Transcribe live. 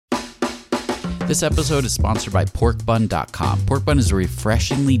This episode is sponsored by porkbun.com. Porkbun is a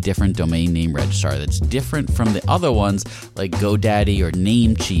refreshingly different domain name registrar that's different from the other ones like GoDaddy or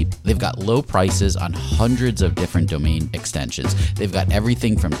Namecheap. They've got low prices on hundreds of different domain extensions. They've got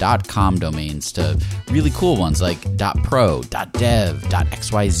everything from .com domains to really cool ones like .pro, .dev,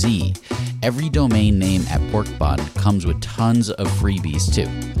 .xyz. Every domain name at Porkbun comes with tons of freebies too,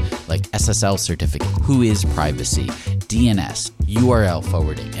 like SSL certificate, whois privacy, DNS, URL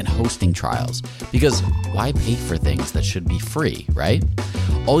forwarding, and hosting trials. Because why pay for things that should be free, right?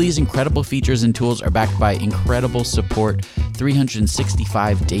 All these incredible features and tools are backed by incredible support,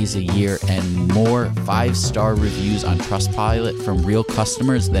 365 days a year, and more 5-star reviews on Trustpilot from real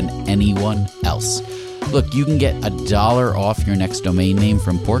customers than anyone else. Look, you can get $1 off your next domain name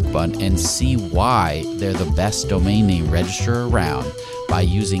from Porkbun and see why they're the best domain name registrar around by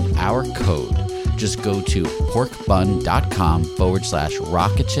using our code. Just go to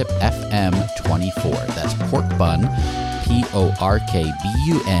porkbun.com/rocketshipfm24. That's porkbun,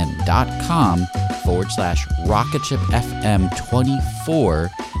 porkbun.com/rocketshipfm24.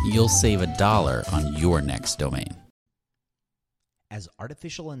 You'll save $1 on your next domain. As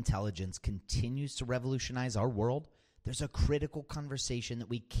artificial intelligence continues to revolutionize our world, there's a critical conversation that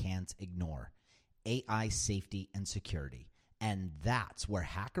we can't ignore: AI safety and security. And that's where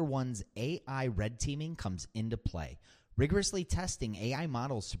HackerOne's AI red teaming comes into play, rigorously testing AI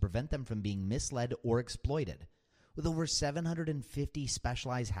models to prevent them from being misled or exploited. With over 750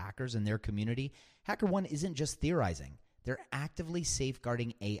 specialized hackers in their community, HackerOne isn't just theorizing. They're actively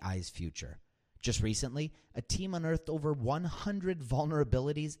safeguarding AI's future. Just recently, a team unearthed over 100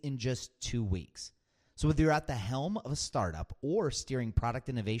 vulnerabilities in just 2 weeks. So whether you're at the helm of a startup or steering product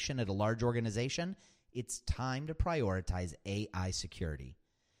innovation at a large organization, it's time to prioritize AI security.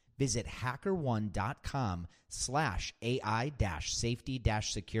 Visit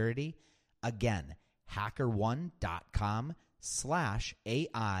hackerone.com/AI-safety-security. Again,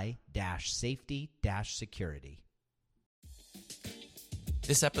 hackerone.com/AI-safety-security.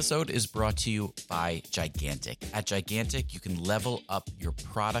 This episode is brought to you by Gigantic. At Gigantic, you can level up your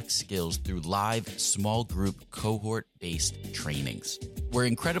product skills through live, small group, cohort-based trainings. We're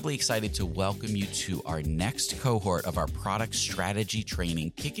incredibly excited to welcome you to our next cohort of our product strategy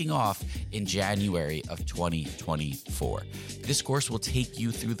training, kicking off in January of 2024. This course will take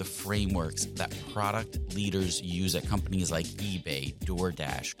you through the frameworks that product leaders use at companies like eBay,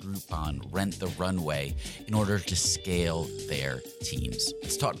 DoorDash, Groupon, Rent the Runway in order to scale their teams.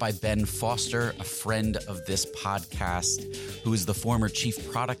 It's taught by Ben Foster, a friend of this podcast, who is the former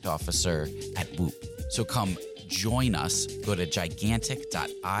chief product officer at Whoop. So come join us. Go to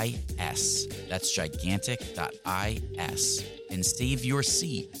gigantic.is. That's gigantic.is. And save your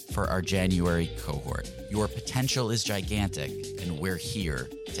seat for our January cohort. Your potential is gigantic, and we're here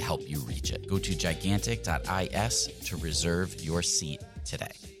to help you reach it. Go to gigantic.is to reserve your seat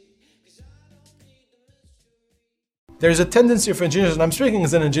today. There's a tendency of engineers, and I'm speaking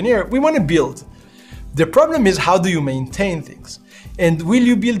as an engineer, we want to build. The problem is, how do you maintain things? And will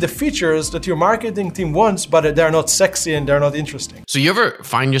you build the features that your marketing team wants, but they're not sexy and they're not interesting? So you ever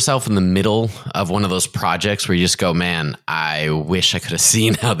find yourself in the middle of one of those projects where you just go, man, I wish I could have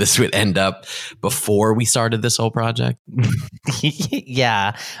seen how this would end up before we started this whole project?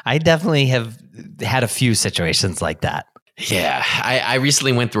 Yeah, I definitely have had a few situations like that. Yeah, I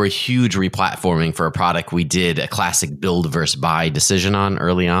recently went through a huge replatforming for a product we did a classic build versus buy decision on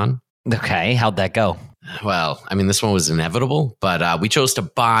early on. Okay, how'd that go? Well, I mean, this one was inevitable, but we chose to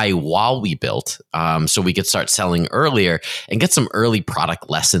buy while we built so we could start selling earlier and get some early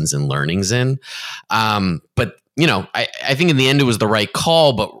product lessons and learnings in. But, you know, I think in the end it was the right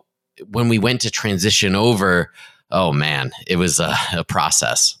call. But when we went to transition over, oh, man, it was a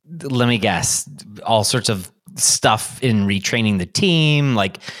process. Let me guess. All sorts of stuff in retraining the team,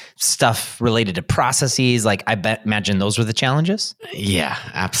 like stuff related to processes. Like imagine those were the challenges. Yeah,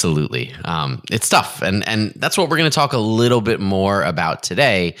 absolutely. It's tough. And that's what we're going to talk a little bit more about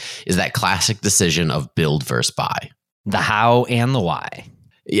today is that classic decision of build versus buy. The how and the why.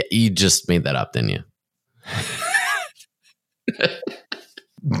 Yeah, you just made that up, didn't you?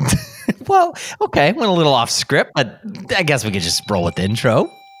 Well, okay. Went a little off script, but I guess we could just roll with the intro.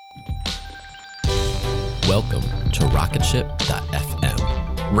 Welcome to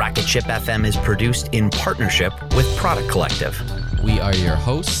Rocketship.fm. Rocketship FM is produced in partnership with Product Collective. We are your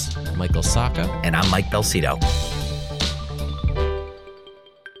hosts, Michael Sacca. And I'm Mike Belcito.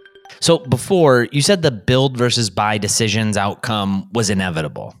 So before, you said the build versus buy decisions outcome was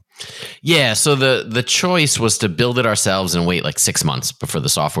inevitable. Yeah, so the choice was to build it ourselves and wait like 6 months before the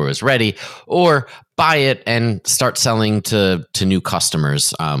software was ready, or buy it and start selling to new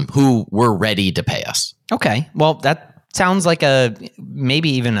customers who were ready to pay us. Okay. Well, that sounds like maybe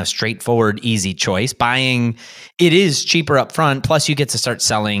even a straightforward, easy choice. Buying, it is cheaper up front, plus you get to start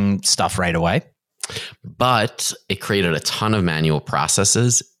selling stuff right away. But it created a ton of manual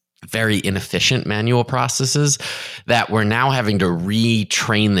processes, very inefficient manual processes that we're now having to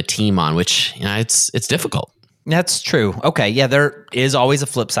retrain the team on, which it's difficult. That's true. Okay. Yeah, there is always a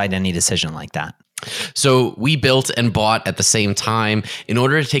flip side to any decision like that. So we built and bought at the same time in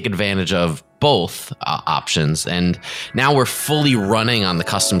order to take advantage of both options. And now we're fully running on the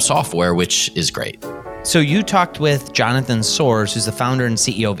custom software, which is great. So you talked with Jonathan Soares, who's the founder and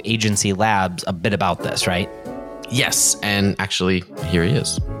CEO of Agency Labs, a bit about this, right? Yes. And actually, here he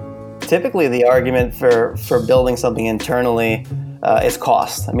is. Typically, the argument for building something internally is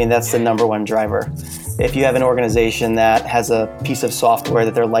cost. I mean, that's the number one driver. If you have an organization that has a piece of software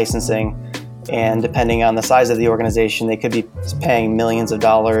that they're licensing, and depending on the size of the organization, they could be paying millions of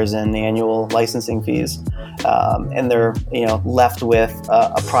dollars in annual licensing fees, and they're left with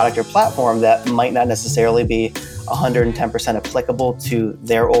a product or platform that might not necessarily be 110% applicable to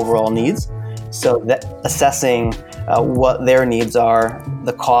their overall needs. So that assessing what their needs are,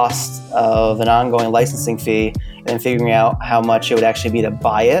 the cost of an ongoing licensing fee, and figuring out how much it would actually be to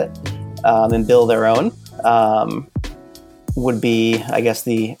buy it and build their own would be, I guess,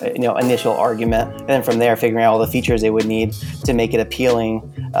 the initial argument. And then from there, figuring out all the features they would need to make it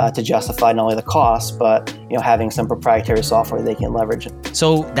appealing to justify not only the cost, but having some proprietary software they can leverage.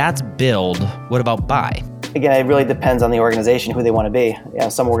 So that's build. What about buy? Again, it really depends on the organization, who they want to be.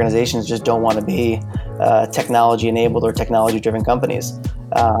 Some organizations just don't want to be technology-enabled or technology-driven companies.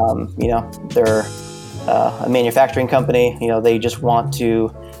 They're a manufacturing company. They just want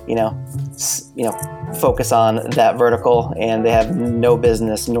to, focus on that vertical, and they have no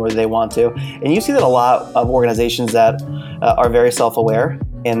business, nor do they want to. And you see that a lot of organizations that are very self-aware,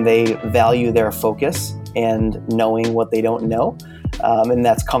 and they value their focus and knowing what they don't know, and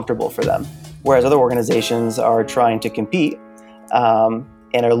that's comfortable for them. Whereas other organizations are trying to compete and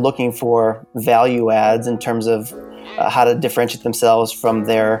are looking for value adds in terms of how to differentiate themselves from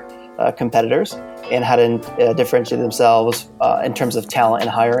their competitors, and how to differentiate themselves in terms of talent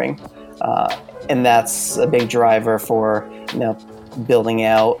and hiring. And that's a big driver for building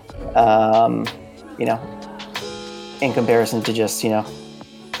out, in comparison to just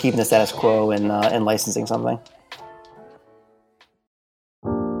keeping the status quo and licensing something.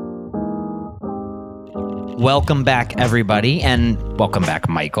 Welcome back, everybody, and welcome back,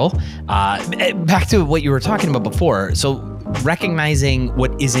 Michael. Back to what you were talking about before. So recognizing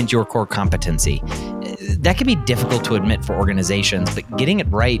what isn't your core competency, that can be difficult to admit for organizations, but getting it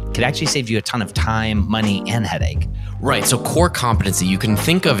right could actually save you a ton of time, money, and headache. Right. So core competency, you can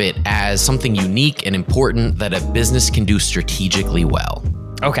think of it as something unique and important that a business can do strategically well.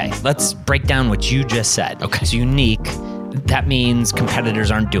 Okay, let's break down what you just said. Okay. So unique, that means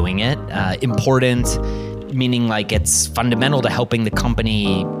competitors aren't doing it. Important, meaning like it's fundamental to helping the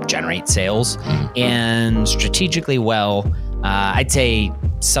company generate sales. And strategically well, I'd say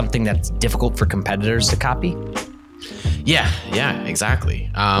something that's difficult for competitors to copy. Yeah, exactly.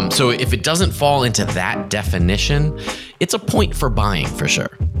 So if it doesn't fall into that definition, it's a point for buying for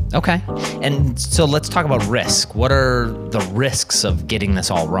sure. Okay. And so let's talk about risk. What are the risks of getting this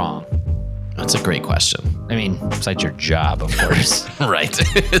all wrong? That's a great question. I mean, besides your job, of course. Right.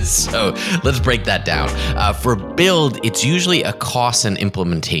 So let's break that down. For build, it's usually a cost and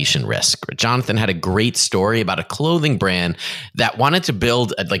implementation risk. Jonathan had a great story about a clothing brand that wanted to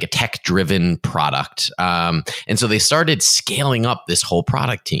build a tech-driven product. And so they started scaling up this whole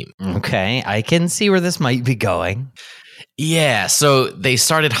product team. Okay. I can see where this might be going. Yeah. So they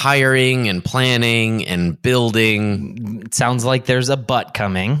started hiring and planning and building. It sounds like there's a but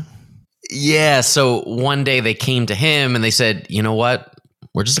coming. Yeah. So one day they came to him and they said, you know what?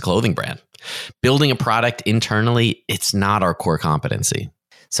 We're just a clothing brand. Building a product internally, it's not our core competency.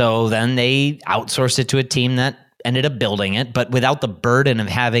 So then they outsourced it to a team that ended up building it, but without the burden of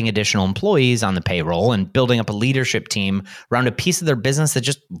having additional employees on the payroll and building up a leadership team around a piece of their business that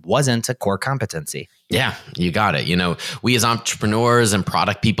just wasn't a core competency. Yeah, you got it. We as entrepreneurs and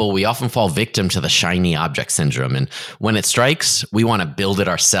product people, we often fall victim to the shiny object syndrome. And when it strikes, we want to build it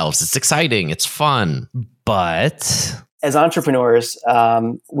ourselves. It's exciting. It's fun. But as entrepreneurs,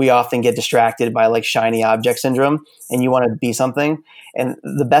 we often get distracted by like shiny object syndrome, and you want to be something. And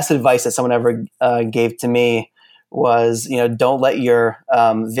the best advice that someone ever gave to me was, don't let your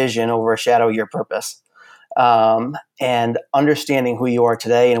vision overshadow your purpose. And understanding who you are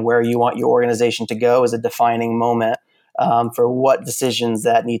today and where you want your organization to go is a defining moment for what decisions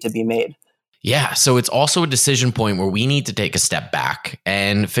that need to be made. Yeah. So it's also a decision point where we need to take a step back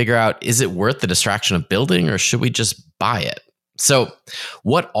and figure out, is it worth the distraction of building, or should we just buy it? So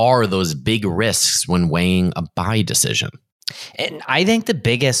what are those big risks when weighing a buy decision? And I think the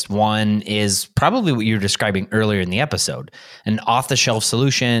biggest one is probably what you were describing earlier in the episode. An off-the-shelf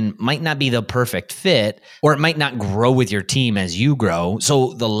solution might not be the perfect fit, or it might not grow with your team as you grow.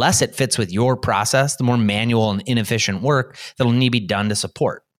 So the less it fits with your process, the more manual and inefficient work that'll need to be done to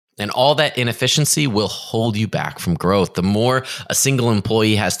support. And all that inefficiency will hold you back from growth. The more a single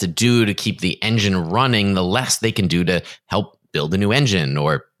employee has to do to keep the engine running, the less they can do to help build a new engine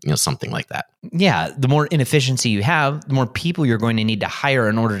or something like that. Yeah, the more inefficiency you have, the more people you're going to need to hire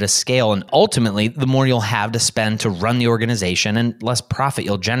in order to scale. And ultimately, the more you'll have to spend to run the organization and less profit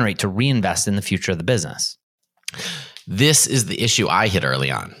you'll generate to reinvest in the future of the business. This is the issue I hit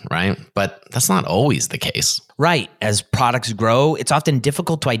early on, right? But that's not always the case. Right. As products grow, it's often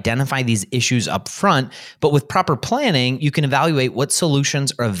difficult to identify these issues up front, but with proper planning, you can evaluate what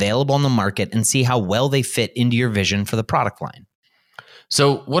solutions are available on the market and see how well they fit into your vision for the product line.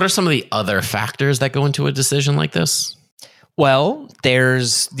 So what are some of the other factors that go into a decision like this? Well,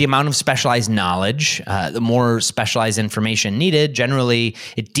 there's the amount of specialized knowledge. The more specialized information needed, generally,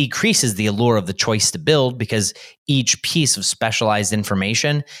 it decreases the allure of the choice to build because each piece of specialized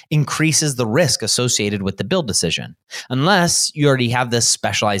information increases the risk associated with the build decision, unless you already have this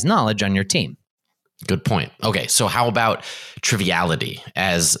specialized knowledge on your team. Good point. Okay, so how about triviality?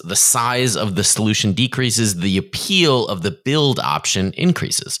 As the size of the solution decreases, the appeal of the build option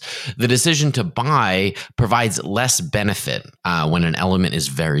increases. The decision to buy provides less benefit when an element is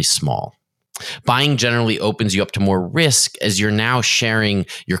very small. Buying generally opens you up to more risk as you're now sharing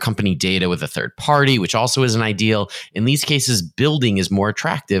your company data with a third party, which also isn't ideal. In these cases, building is more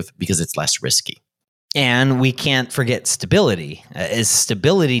attractive because it's less risky. And we can't forget stability. As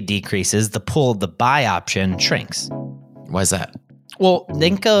stability decreases, the pull of the buy option shrinks. Why is that? Well,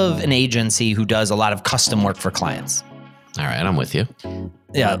 think of an agency who does a lot of custom work for clients. All right, I'm with you.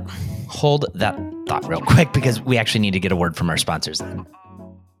 Yeah, hold that thought real quick because we actually need to get a word from our sponsors.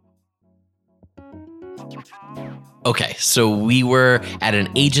 Okay, so we were at an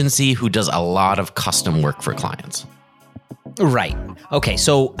agency who does a lot of custom work for clients. Right. Okay,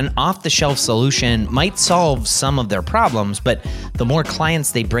 so an off-the-shelf solution might solve some of their problems, but the more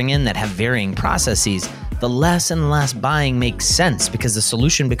clients they bring in that have varying processes, the less and less buying makes sense because the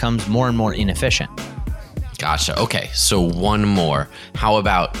solution becomes more and more inefficient. Gotcha. Okay, so one more. How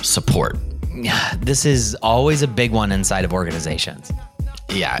about support? This is always a big one inside of organizations.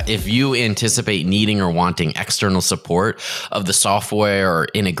 Yeah, if you anticipate needing or wanting external support of the software or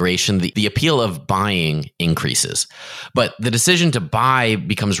integration, the appeal of buying increases. But the decision to buy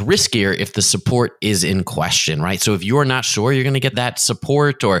becomes riskier if the support is in question, right? So if you're not sure you're going to get that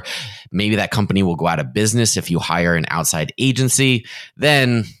support, or maybe that company will go out of business if you hire an outside agency,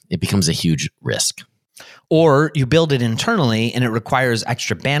 then it becomes a huge risk. Or you build it internally and it requires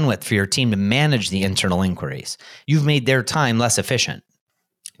extra bandwidth for your team to manage the internal inquiries. You've made their time less efficient.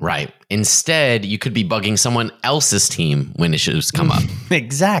 Right. Instead, you could be bugging someone else's team when issues come up.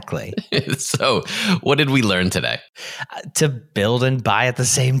 Exactly. So what did we learn today? To build and buy at the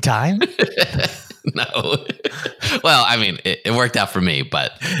same time? No. Well, I mean, it worked out for me,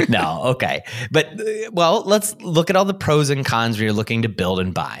 but. No, okay. But, well, let's look at all the pros and cons when you're looking to build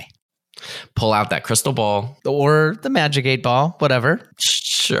and buy. Pull out that crystal ball. Or the Magic 8 Ball, whatever.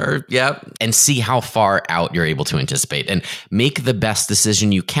 Sure, yep. And see how far out you're able to anticipate and make the best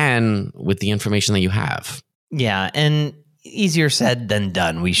decision you can with the information that you have. Yeah, and easier said than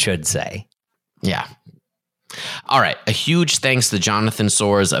done, we should say. Yeah. All right. A huge thanks to Jonathan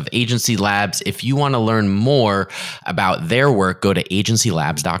Soares of Agency Labs. If you want to learn more about their work, go to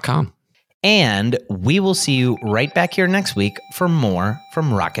agencylabs.com. And we will see you right back here next week for more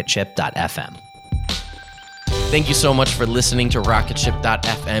from Rocketship.fm. Thank you so much for listening to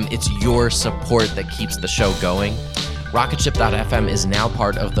Rocketship.fm. It's your support that keeps the show going. Rocketship.fm is now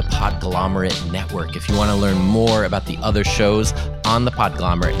part of the Podglomerate Network. If you want to learn more about the other shows on the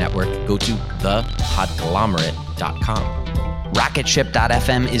Podglomerate Network, go to thepodglomerate.com.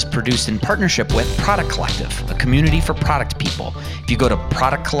 Rocketship.fm is produced in partnership with Product Collective, a community for product people. If you go to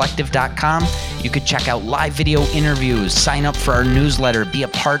productcollective.com, you could check out live video interviews, sign up for our newsletter, be a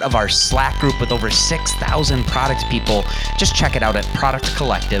part of our Slack group with over 6,000 product people. Just check it out at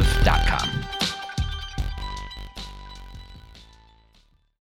productcollective.com.